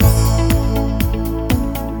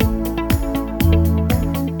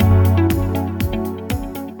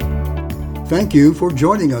Thank you for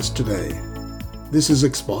joining us today. This is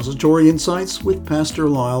Expository Insights with Pastor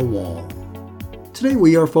Lyle Wall. Today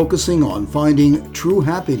we are focusing on finding true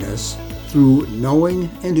happiness through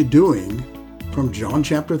knowing and doing from John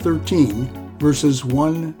chapter 13, verses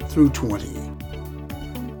 1 through 20.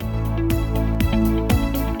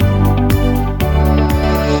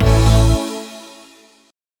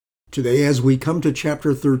 Today, as we come to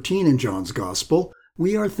chapter 13 in John's Gospel,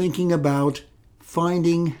 we are thinking about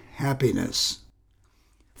finding happiness.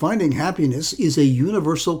 Finding happiness is a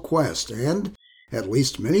universal quest and, at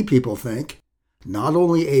least many people think, not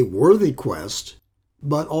only a worthy quest,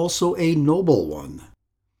 but also a noble one.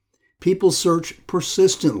 People search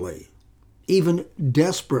persistently, even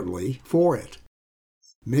desperately, for it.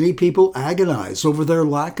 Many people agonize over their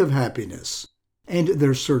lack of happiness and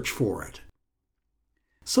their search for it.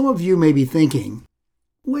 Some of you may be thinking,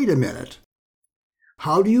 wait a minute.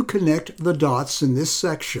 How do you connect the dots in this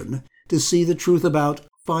section to see the truth about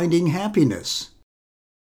finding happiness?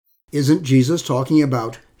 Isn't Jesus talking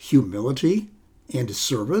about humility and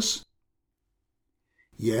service?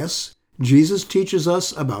 Yes, Jesus teaches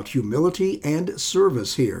us about humility and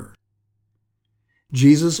service here.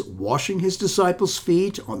 Jesus washing his disciples'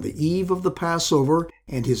 feet on the eve of the Passover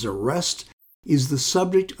and his arrest is the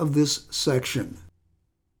subject of this section.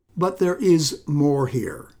 But there is more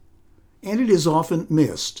here, and it is often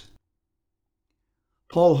missed.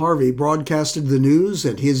 Paul Harvey broadcasted the news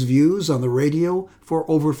and his views on the radio for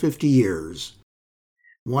over 50 years.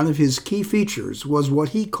 One of his key features was what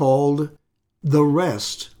he called the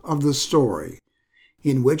rest of the story,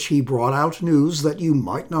 in which he brought out news that you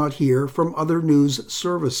might not hear from other news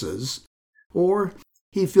services, or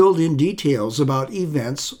he filled in details about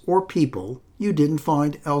events or people you didn't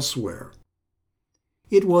find elsewhere.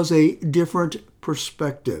 It was a different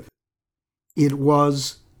perspective. It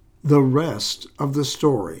was the rest of the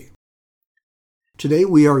story. Today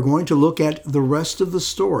we are going to look at the rest of the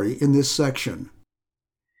story in this section.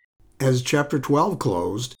 As chapter 12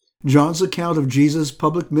 closed, John's account of Jesus'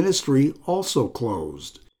 public ministry also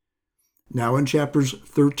closed. Now in chapters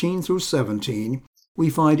 13 through 17,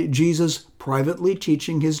 we find Jesus privately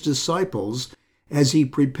teaching his disciples as he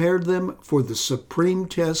prepared them for the supreme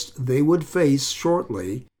test they would face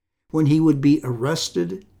shortly when he would be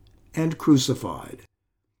arrested and crucified.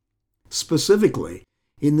 Specifically,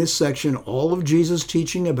 in this section, all of Jesus'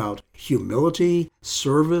 teaching about humility,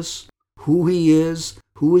 service, who he is,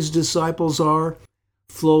 who his disciples are,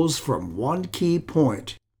 flows from one key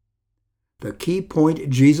point. The key point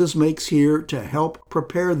Jesus makes here to help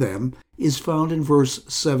prepare them is found in verse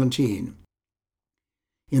 17.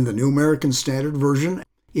 In the New American Standard Version,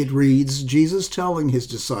 it reads, Jesus telling his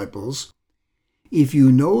disciples, "If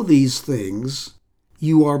you know these things,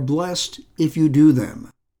 you are blessed if you do them."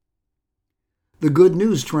 The Good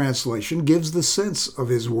News translation gives the sense of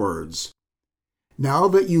his words. Now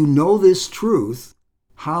that you know this truth,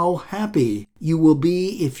 how happy you will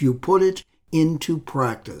be if you put it into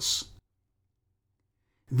practice.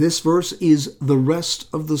 This verse is the rest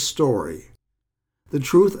of the story. The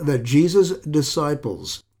truth that Jesus'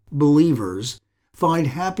 disciples, believers, find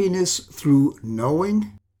happiness through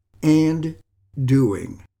knowing and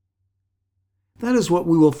doing. That is what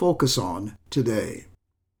we will focus on today.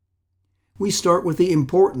 We start with the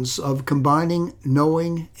importance of combining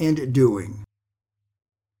knowing and doing.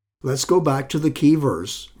 Let's go back to the key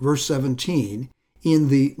verse, verse 17, in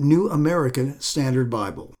the New American Standard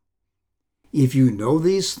Bible. If you know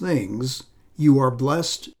these things, you are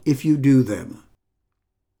blessed if you do them.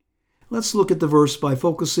 Let's look at the verse by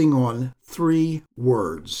focusing on 3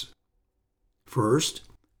 words. First,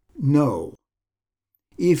 know.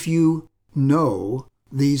 If you know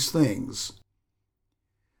these things.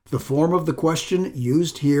 The form of the question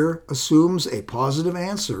used here assumes a positive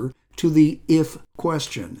answer to the if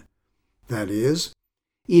question. That is,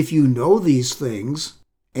 if you know these things,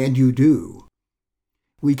 and you do.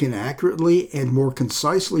 We can accurately and more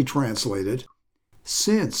concisely translate it,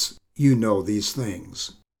 since you know these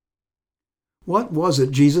things. What was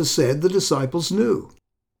it Jesus said the disciples knew?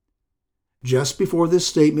 Just before this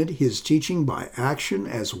statement, his teaching by action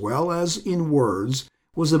as well as in words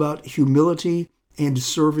was about humility and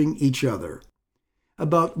serving each other,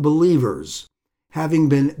 about believers, having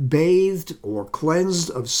been bathed or cleansed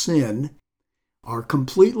of sin, are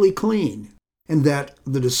completely clean, and that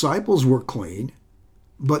the disciples were clean,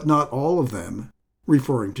 but not all of them,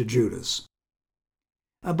 referring to Judas.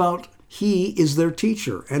 About he is their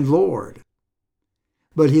teacher and Lord.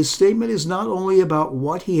 But his statement is not only about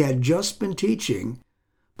what he had just been teaching,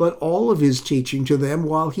 but all of his teaching to them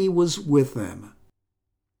while he was with them.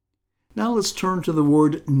 Now let's turn to the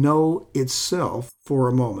word know itself for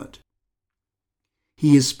a moment.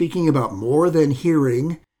 He is speaking about more than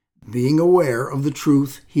hearing, being aware of the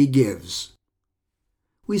truth he gives.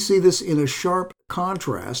 We see this in a sharp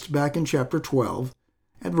contrast back in chapter 12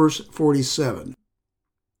 at verse 47.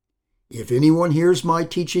 If anyone hears my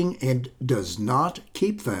teaching and does not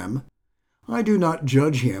keep them, I do not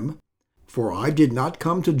judge him, for I did not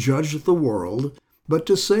come to judge the world, but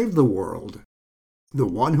to save the world. The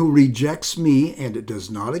one who rejects me and does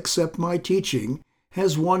not accept my teaching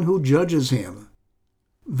has one who judges him.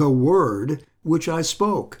 The word which I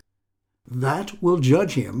spoke, that will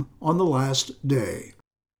judge him on the last day.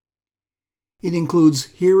 It includes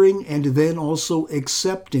hearing and then also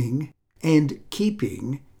accepting and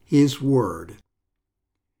keeping his word.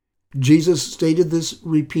 Jesus stated this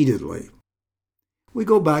repeatedly. We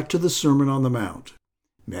go back to the Sermon on the Mount,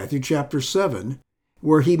 Matthew chapter 7,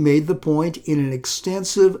 where he made the point in an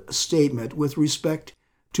extensive statement with respect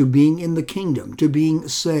to being in the kingdom, to being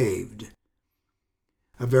saved.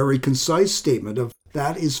 A very concise statement of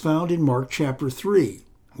that is found in Mark chapter 3,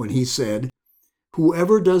 when he said,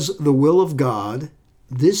 "Whoever does the will of God,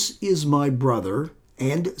 this is my brother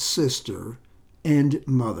and sister and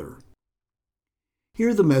mother."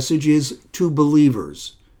 Here the message is to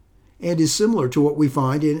believers, and is similar to what we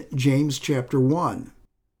find in James chapter 1.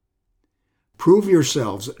 Prove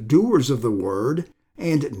yourselves doers of the word,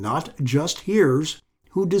 and not just hearers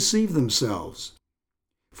who deceive themselves.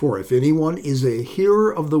 For if anyone is a hearer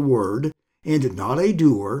of the word, and not a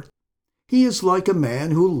doer, he is like a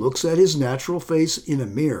man who looks at his natural face in a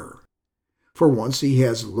mirror. For once he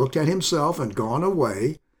has looked at himself and gone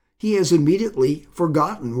away, he has immediately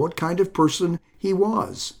forgotten what kind of person he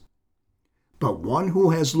was. But one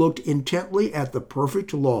who has looked intently at the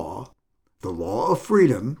perfect law, the law of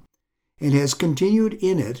freedom, and has continued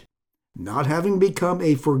in it, not having become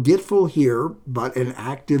a forgetful hearer, but an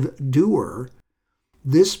active doer,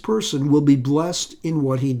 this person will be blessed in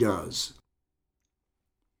what he does.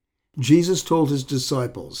 Jesus told his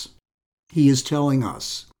disciples, he is telling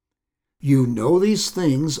us, you know these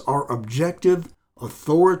things are objective,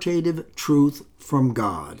 authoritative truth from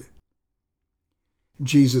God.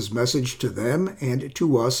 Jesus' message to them and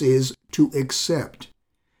to us is to accept.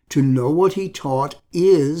 To know what he taught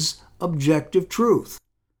is objective truth.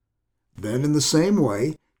 Then in the same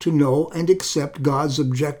way, to know and accept God's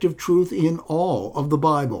objective truth in all of the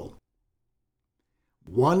Bible.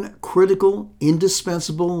 One critical,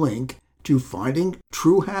 indispensable link to finding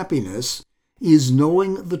true happiness is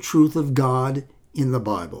knowing the truth of God in the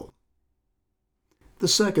Bible. The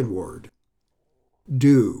second word,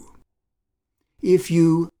 do. If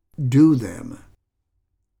you do them.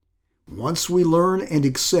 Once we learn and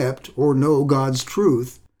accept or know God's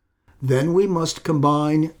truth, then we must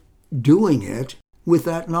combine doing it with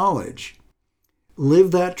that knowledge.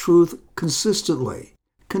 Live that truth consistently,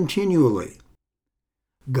 continually.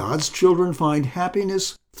 God's children find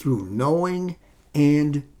happiness through knowing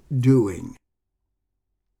and doing.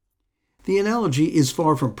 The analogy is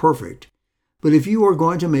far from perfect, but if you are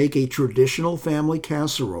going to make a traditional family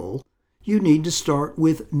casserole, you need to start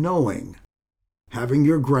with knowing, having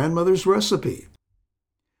your grandmother's recipe.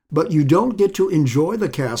 But you don't get to enjoy the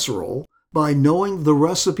casserole by knowing the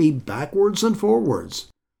recipe backwards and forwards.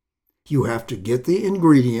 You have to get the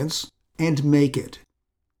ingredients and make it.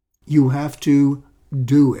 You have to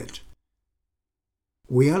do it.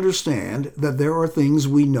 We understand that there are things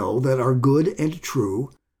we know that are good and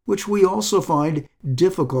true, which we also find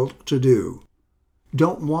difficult to do,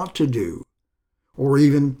 don't want to do, or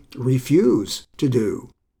even refuse to do.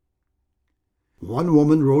 One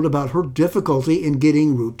woman wrote about her difficulty in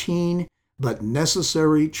getting routine but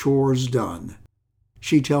necessary chores done.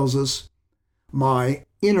 She tells us, "My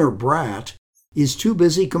inner brat is too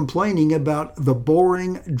busy complaining about the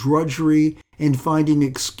boring drudgery and finding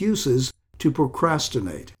excuses to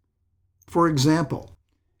procrastinate. For example,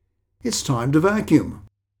 it's time to vacuum.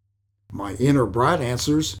 My inner brat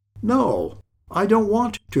answers, 'No, I don't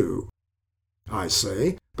want to.' I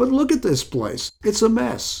say, 'But look at this place. It's a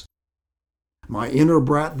mess.' My inner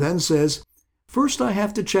brat then says, 'First I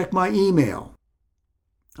have to check my email.'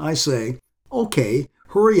 I say, 'Okay,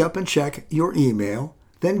 hurry up and check your email,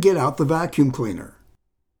 then get out the vacuum cleaner.'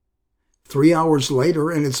 3 hours later,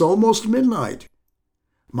 and it's almost midnight.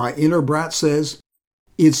 My inner brat says,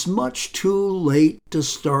 'It's much too late to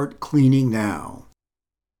start cleaning now.'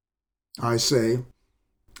 I say,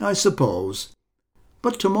 'I suppose,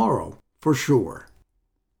 but tomorrow for sure.'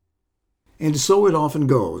 And so it often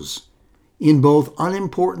goes, in both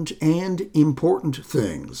unimportant and important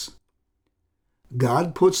things.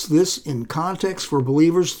 God puts this in context for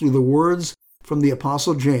believers through the words from the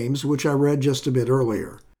Apostle James, which I read just a bit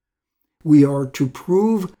earlier. We are to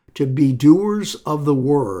prove to be doers of the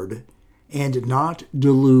word and not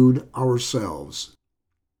delude ourselves.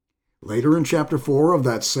 Later in chapter 4 of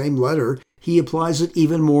that same letter, he applies it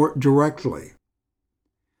even more directly.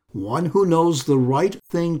 One who knows the right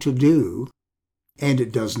thing to do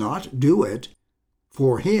and does not do it,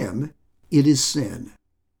 for him it is sin.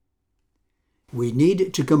 We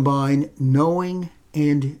need to combine knowing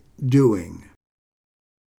and doing.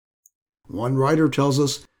 One writer tells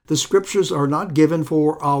us the scriptures are not given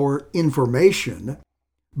for our information,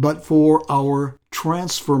 but for our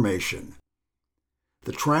transformation.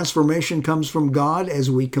 The transformation comes from God as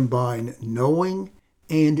we combine knowing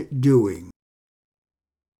and doing.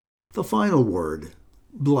 The final word,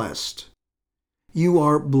 blessed. You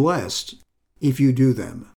are blessed if you do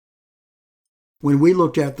them. When we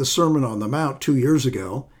looked at the Sermon on the Mount 2 years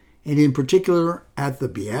ago, and in particular at the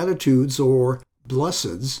Beatitudes or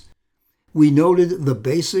Blesseds, we noted the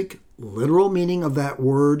basic literal meaning of that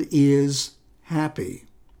word is happy.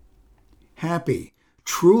 Happy,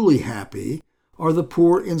 truly happy, are the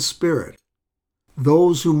poor in spirit,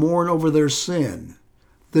 those who mourn over their sin,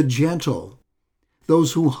 the gentle,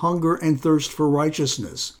 those who hunger and thirst for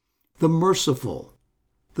righteousness, the merciful,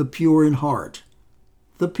 the pure in heart,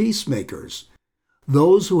 the peacemakers,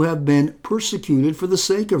 those who have been persecuted for the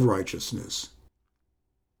sake of righteousness.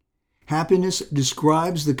 Happiness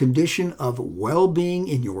describes the condition of well-being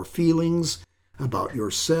in your feelings about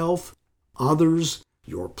yourself, others,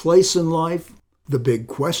 your place in life, the big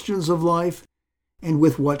questions of life, and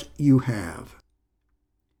with what you have.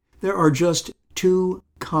 There are just two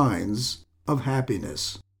kinds of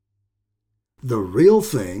happiness. The real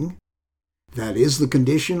thing, that is the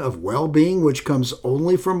condition of well-being which comes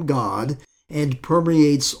only from God and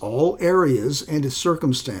permeates all areas and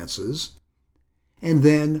circumstances, and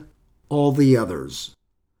then all the others,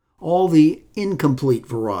 all the incomplete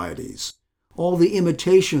varieties, all the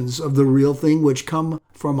imitations of the real thing which come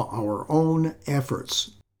from our own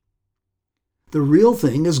efforts. The real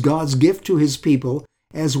thing is God's gift to his people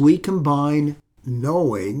as we combine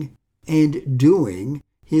knowing and doing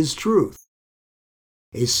his truth.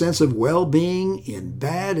 A sense of well-being in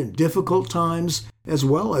bad and difficult times as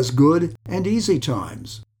well as good and easy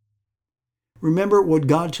times. Remember what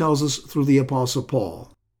God tells us through the Apostle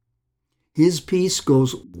Paul. His peace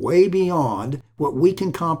goes way beyond what we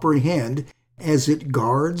can comprehend as it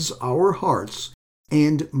guards our hearts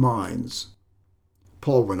and minds.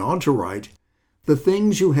 Paul went on to write, "The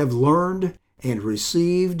things you have learned and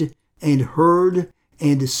received and heard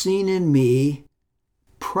and seen in me,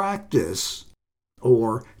 practice,"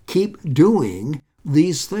 or keep doing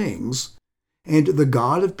these things, "and the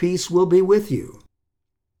God of peace will be with you."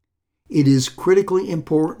 It is critically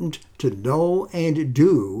important to know and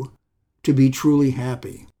do to be truly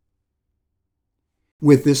happy.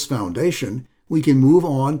 With this foundation, we can move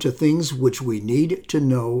on to things which we need to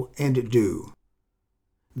know and do.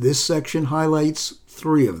 This section highlights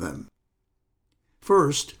 3 of them.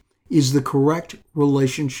 First is the correct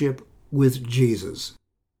relationship with Jesus.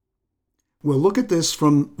 We'll look at this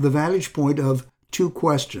from the vantage point of 2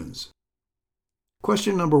 questions.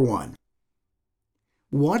 Question number 1.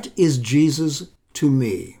 What is Jesus to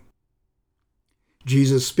me?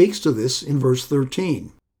 Jesus speaks to this in verse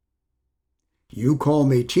 13. You call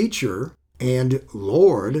me teacher and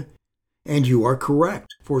Lord, and you are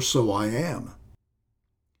correct, for so I am.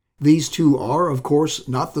 These two are, of course,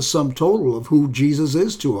 not the sum total of who Jesus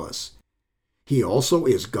is to us. He also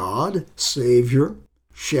is God, Savior,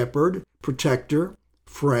 Shepherd, Protector,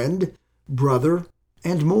 Friend, Brother,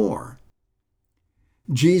 and more.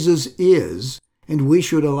 Jesus is, and we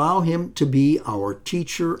should allow him to be our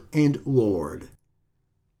teacher and Lord,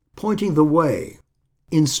 pointing the way,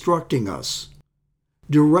 instructing us,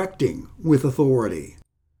 directing with authority,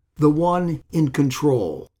 the one in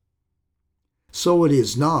control. So it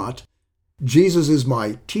is not, Jesus is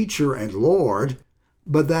my teacher and Lord,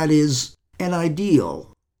 but that is an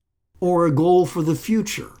ideal or a goal for the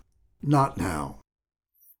future, not now,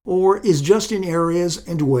 or is just in areas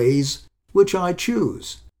and ways which I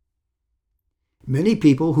choose. Many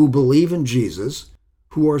people who believe in Jesus,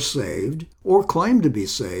 who are saved or claim to be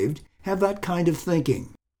saved, have that kind of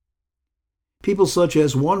thinking. People such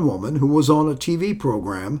as one woman who was on a TV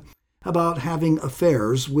program about having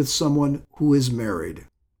affairs with someone who is married.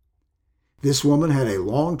 This woman had a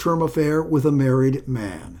long-term affair with a married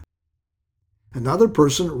man. Another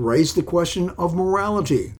person raised the question of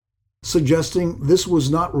morality, suggesting this was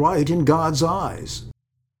not right in God's eyes.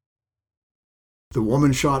 The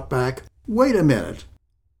woman shot back, "Wait a minute.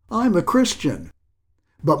 I'm a Christian,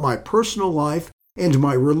 but my personal life and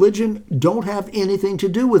my religion don't have anything to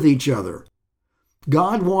do with each other.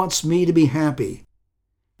 God wants me to be happy,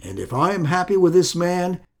 And if I am happy with this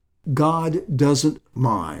man, God doesn't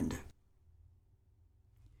mind.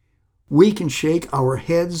 We can shake our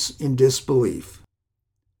heads in disbelief.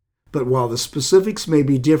 But while the specifics may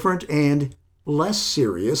be different and less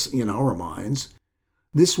serious in our minds,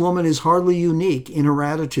 this woman is hardly unique in her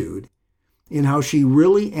attitude, in how she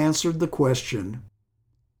really answered the question,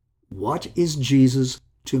 "What is Jesus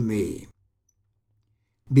to me?"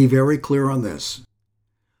 Be very clear on this.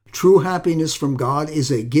 True happiness from God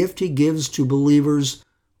is a gift He gives to believers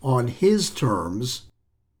on His terms,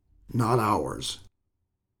 not ours.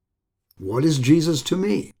 What is Jesus to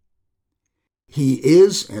me? He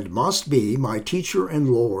is and must be my teacher and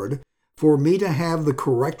Lord for me to have the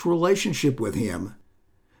correct relationship with Him,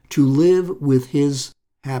 to live with His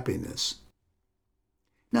happiness.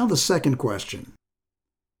 Now the second question.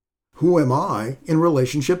 Who am I in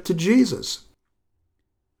relationship to Jesus?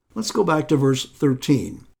 Let's go back to verse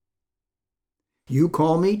 13. You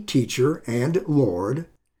call me teacher and Lord,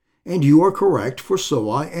 and you are correct, for so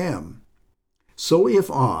I am. So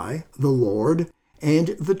if I, the Lord and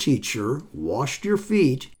the teacher, washed your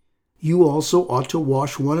feet, you also ought to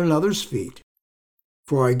wash one another's feet.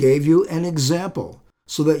 For I gave you an example,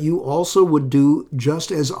 so that you also would do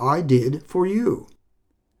just as I did for you.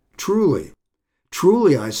 Truly,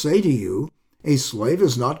 truly I say to you, a slave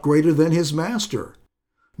is not greater than his master,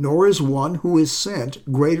 nor is one who is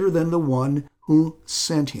sent greater than the one who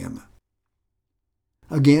sent him.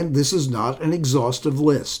 Again, this is not an exhaustive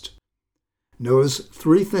list. Notice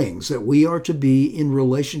three things that we are to be in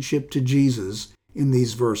relationship to Jesus in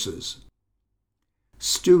these verses.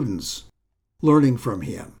 Students, learning from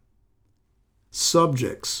Him.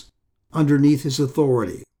 Subjects, underneath His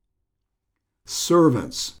authority.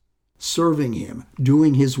 Servants, serving Him,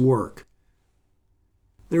 doing His work.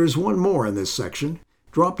 There is one more in this section.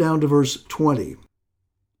 Drop down to verse 20.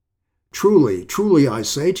 Truly, truly I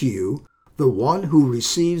say to you, the one who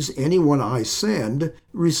receives anyone I send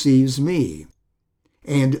receives me,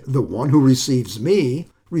 and the one who receives me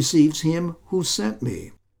receives him who sent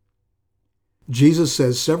me. Jesus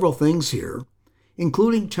says several things here,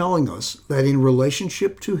 including telling us that in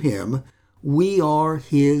relationship to Him, we are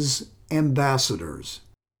His ambassadors.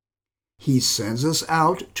 He sends us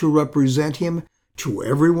out to represent Him to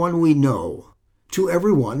everyone we know, to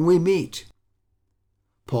everyone we meet.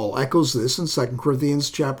 Paul echoes this in 2 Corinthians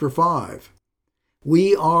chapter 5.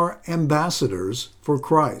 We are ambassadors for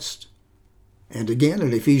Christ. And again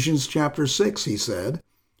in Ephesians chapter 6 he said,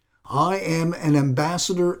 I am an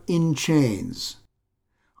ambassador in chains.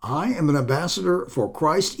 I am an ambassador for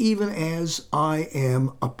Christ even as I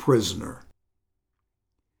am a prisoner.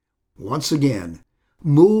 Once again,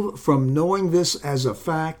 move from knowing this as a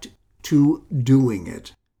fact to doing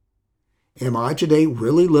it. Am I today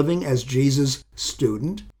really living as Jesus'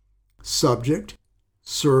 student, subject,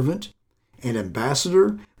 servant, and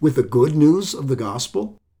ambassador with the good news of the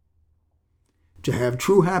gospel? To have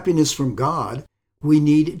true happiness from God, we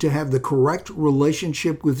need to have the correct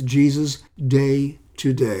relationship with Jesus day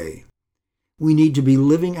to day. We need to be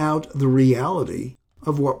living out the reality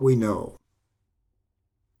of what we know.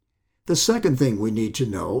 The second thing we need to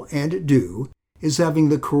know and do is having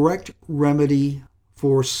the correct remedy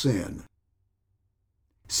for sin.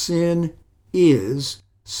 Sin is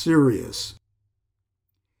serious.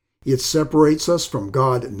 It separates us from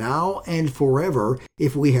God now and forever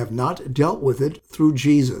if we have not dealt with it through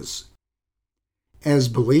Jesus. As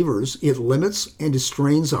believers, it limits and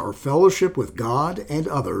strains our fellowship with God and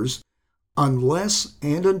others unless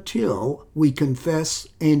and until we confess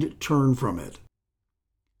and turn from it.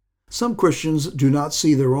 Some Christians do not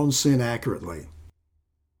see their own sin accurately.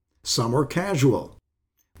 Some are casual.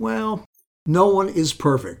 Well, no one is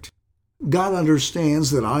perfect. God understands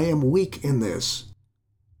that I am weak in this.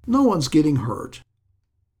 No one's getting hurt.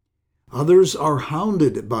 Others are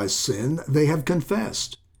hounded by sin they have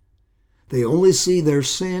confessed. They only see their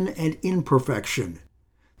sin and imperfection.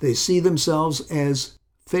 They see themselves as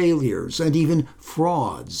failures and even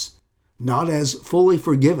frauds, not as fully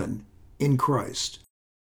forgiven in Christ.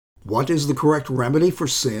 What is the correct remedy for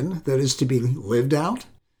sin that is to be lived out?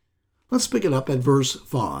 Let's pick it up at verse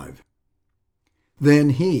 5.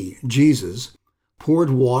 Then He, Jesus,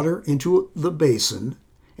 poured water into the basin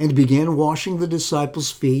and began washing the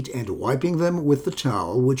disciples' feet and wiping them with the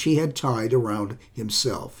towel which He had tied around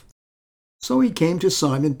Himself. So He came to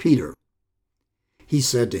Simon Peter. He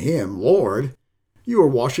said to him, Lord, you are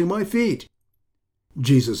washing my feet.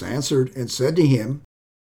 Jesus answered and said to him,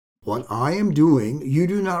 What I am doing you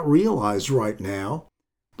do not realize right now,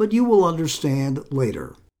 but you will understand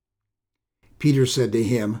later. Peter said to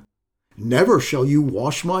him, Never shall you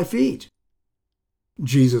wash my feet.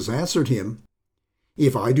 Jesus answered him,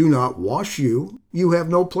 If I do not wash you, you have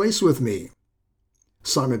no place with me."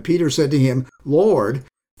 Simon Peter said to him, "Lord,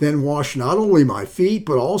 then wash not only my feet,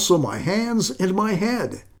 but also my hands and my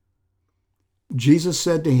head." Jesus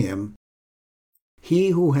said to him, "He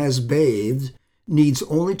who has bathed needs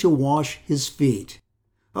only to wash his feet.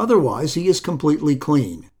 Otherwise he is completely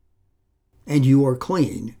clean. And you are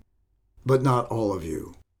clean, but not all of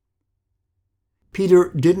you."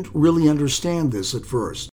 Peter didn't really understand this at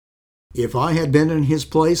first. If I had been in his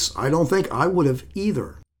place, I don't think I would have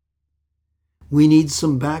either. We need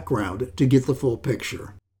some background to get the full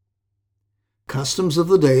picture. Customs of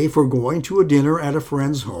the day for going to a dinner at a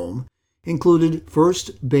friend's home included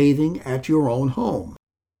first bathing at your own home.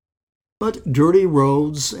 But dirty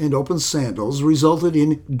roads and open sandals resulted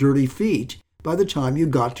in dirty feet by the time you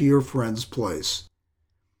got to your friend's place.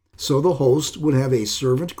 So the host would have a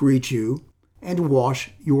servant greet you and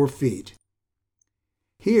wash your feet.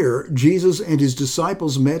 Here, Jesus and his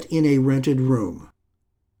disciples met in a rented room.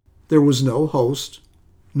 There was no host,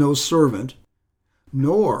 no servant,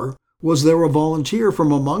 nor was there a volunteer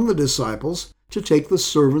from among the disciples to take the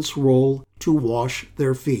servant's role to wash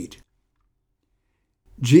their feet.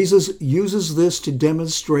 Jesus uses this to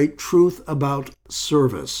demonstrate truth about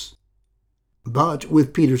service. But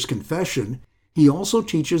with Peter's confession, he also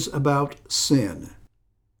teaches about sin.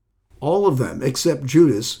 All of them, except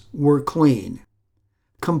Judas, were clean,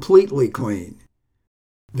 completely clean.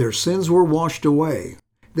 Their sins were washed away.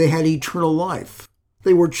 They had eternal life.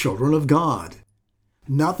 They were children of God.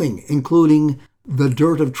 Nothing, including the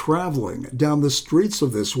dirt of traveling down the streets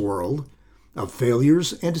of this world, of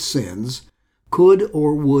failures and sins, could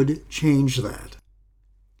or would change that.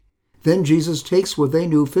 Then Jesus takes what they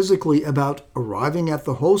knew physically about arriving at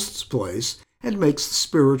the host's place and makes the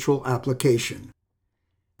spiritual application,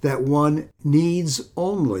 that one needs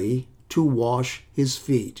only to wash his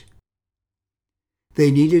feet.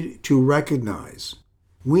 They needed to recognize,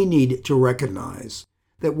 we need to recognize,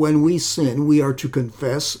 that when we sin, we are to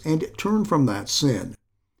confess and turn from that sin,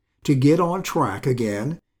 to get on track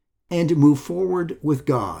again and move forward with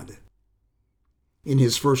God. In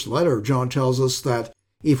his first letter, John tells us that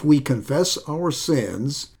if we confess our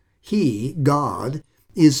sins, he, God,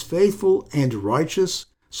 is faithful and righteous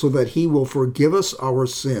so that he will forgive us our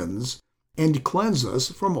sins and cleanse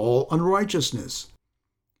us from all unrighteousness.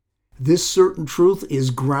 This certain truth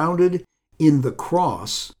is grounded in the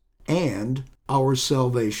cross and our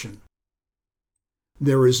salvation.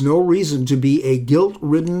 There is no reason to be a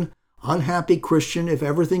guilt-ridden, unhappy Christian if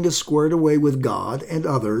everything is squared away with God and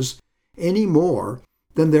others any more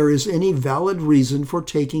than there is any valid reason for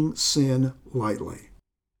taking sin lightly.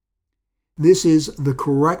 This is the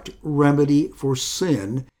correct remedy for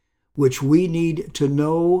sin, which we need to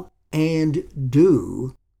know and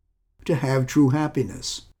do to have true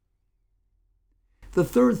happiness. The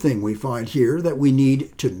third thing we find here that we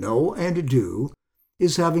need to know and do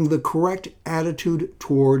is having the correct attitude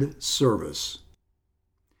toward service.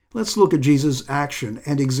 Let's look at Jesus' action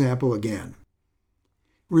and example again.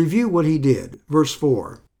 Review what he did. Verse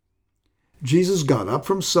 4. Jesus got up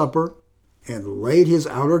from supper and laid his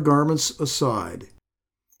outer garments aside,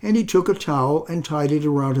 and he took a towel and tied it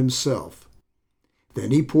around himself.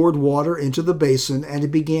 Then he poured water into the basin and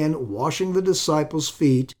began washing the disciples'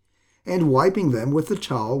 feet and wiping them with the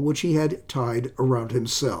towel which he had tied around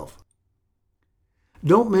himself.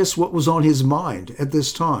 Don't miss what was on his mind at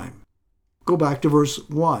this time. Go back to verse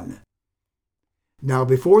 1. Now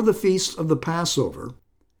before the feast of the Passover,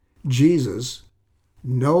 Jesus,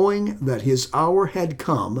 knowing that his hour had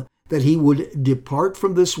come, that he would depart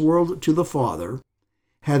from this world to the Father,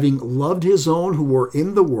 having loved his own who were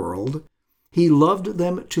in the world, he loved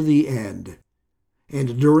them to the end.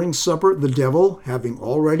 And during supper, the devil, having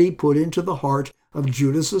already put into the heart of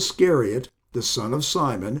Judas Iscariot, the son of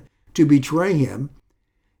Simon, to betray him,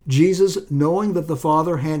 Jesus, knowing that the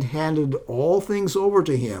Father had handed all things over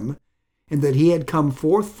to him, and that he had come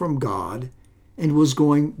forth from God, and was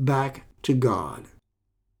going back to God.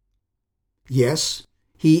 Yes,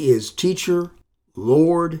 he is Teacher,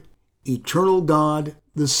 Lord, Eternal God,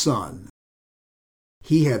 the Son.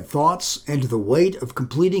 He had thoughts and the weight of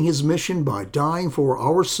completing his mission by dying for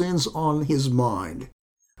our sins on his mind,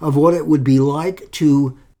 of what it would be like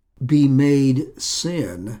to be made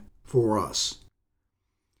sin for us.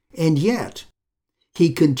 And yet,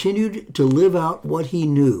 he continued to live out what he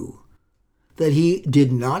knew, that he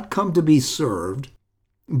did not come to be served,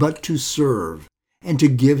 but to serve, and to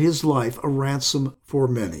give his life a ransom for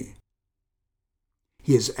many.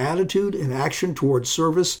 His attitude and action toward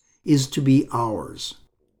service is to be ours.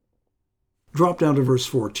 Drop down to verse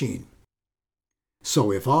 14.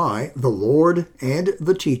 So if I, the Lord and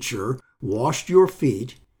the teacher, washed your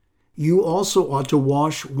feet, you also ought to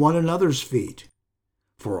wash one another's feet.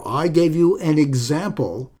 For I gave you an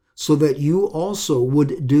example so that you also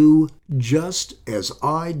would do just as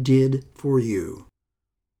I did for you.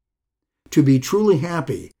 To be truly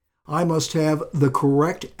happy, I must have the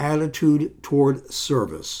correct attitude toward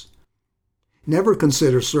service. Never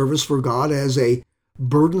consider service for God as a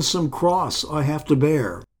burdensome cross I have to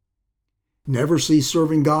bear. Never see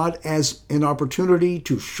serving God as an opportunity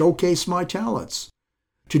to showcase my talents,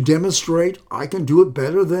 to demonstrate I can do it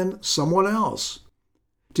better than someone else,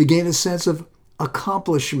 to gain a sense of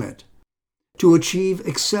accomplishment, to achieve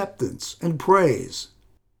acceptance and praise.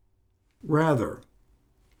 Rather,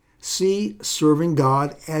 see serving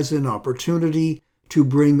God as an opportunity to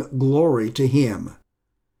bring glory to Him,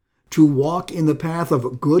 to walk in the path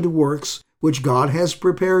of good works which God has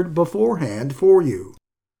prepared beforehand for you,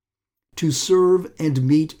 to serve and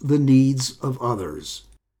meet the needs of others,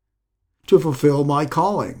 to fulfill my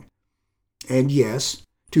calling, and yes,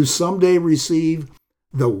 to someday receive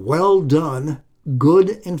the well done,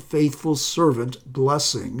 good and faithful servant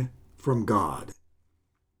blessing from God.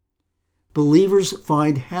 Believers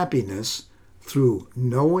find happiness through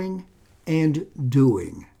knowing and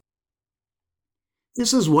doing.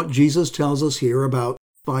 This is what Jesus tells us here about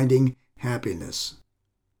finding happiness.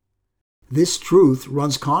 This truth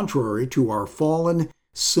runs contrary to our fallen,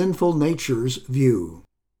 sinful nature's view.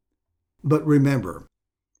 But remember,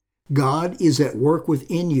 God is at work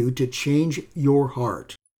within you to change your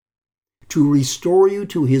heart, to restore you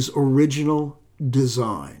to His original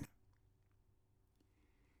design.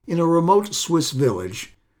 In a remote Swiss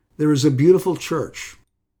village, there is a beautiful church.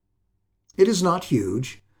 It is not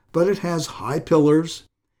huge, but it has high pillars,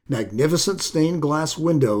 magnificent stained glass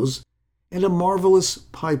windows, and a marvelous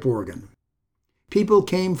pipe organ. People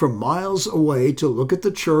came from miles away to look at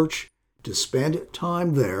the church, to spend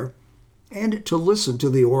time there, and to listen to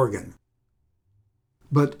the organ.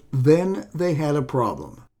 But then they had a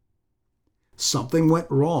problem. Something went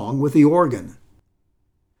wrong with the organ.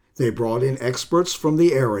 They brought in experts from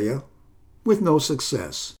the area, with no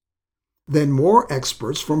success. Then more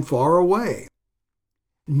experts from far away.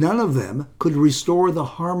 None of them could restore the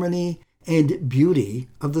harmony and beauty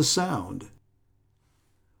of the sound.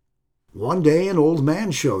 One day an old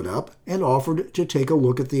man showed up and offered to take a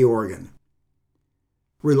look at the organ.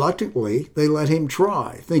 Reluctantly, they let him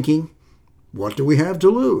try, thinking, "What do we have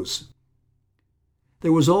to lose?"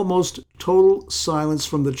 There was almost total silence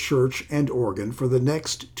from the church and organ for the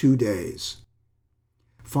next 2 days.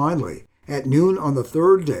 Finally, at noon on the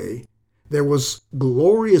third day, there was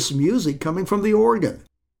glorious music coming from the organ.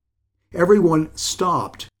 Everyone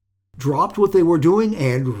stopped, dropped what they were doing,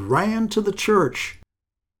 and ran to the church.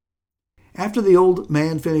 After the old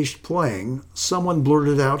man finished playing, someone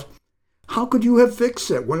blurted out, "How could you have fixed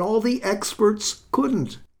it when all the experts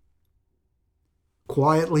couldn't?"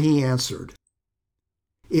 Quietly he answered,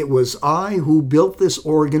 "It was I who built this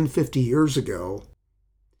organ 50 years ago.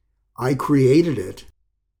 I created it,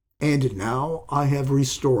 and now I have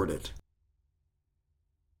restored it."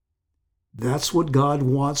 That's what God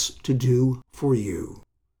wants to do for you.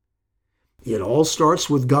 It all starts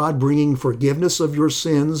with God bringing forgiveness of your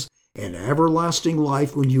sins and everlasting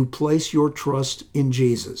life when you place your trust in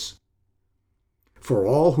Jesus. For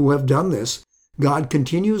all who have done this, God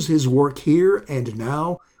continues His work here and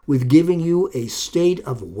now with giving you a state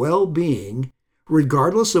of well-being,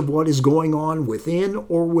 regardless of what is going on within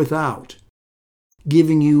or without,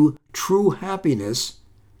 giving you true happiness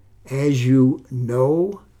as you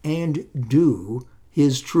know and do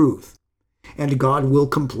His truth. And God will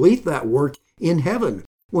complete that work in heaven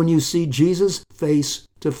when you see Jesus face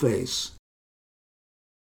to face.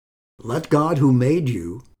 Let God who made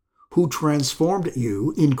you, who transformed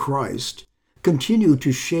you in Christ, continue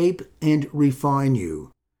to shape and refine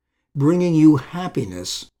you, bringing you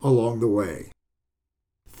happiness along the way.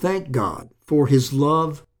 Thank God for His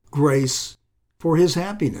love, grace, for His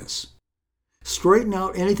happiness. Straighten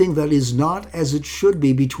out anything that is not as it should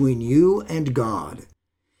be between you and God,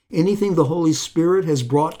 anything the Holy Spirit has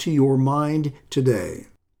brought to your mind today.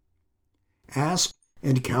 Ask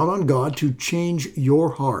and count on God to change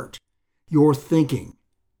your heart, your thinking,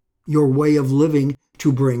 your way of living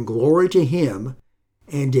to bring glory to Him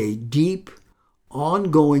and a deep,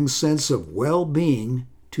 ongoing sense of well-being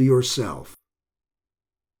to yourself.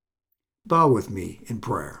 Bow with me in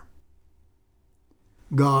prayer.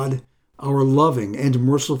 God, our loving and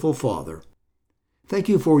merciful Father, thank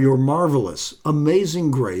you for your marvelous,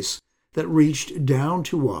 amazing grace that reached down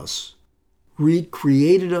to us,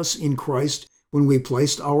 recreated us in Christ when we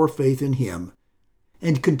placed our faith in Him,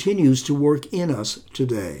 and continues to work in us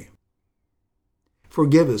today.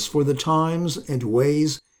 Forgive us for the times and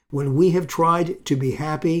ways when we have tried to be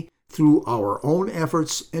happy through our own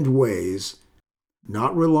efforts and ways,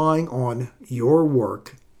 not relying on your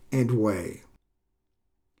work and way.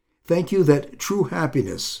 Thank you that true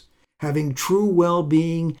happiness, having true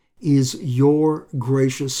well-being, is your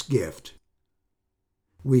gracious gift.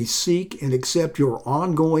 We seek and accept your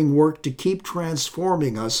ongoing work to keep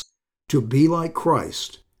transforming us to be like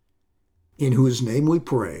Christ, in whose name we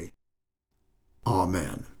pray.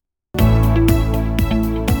 Amen.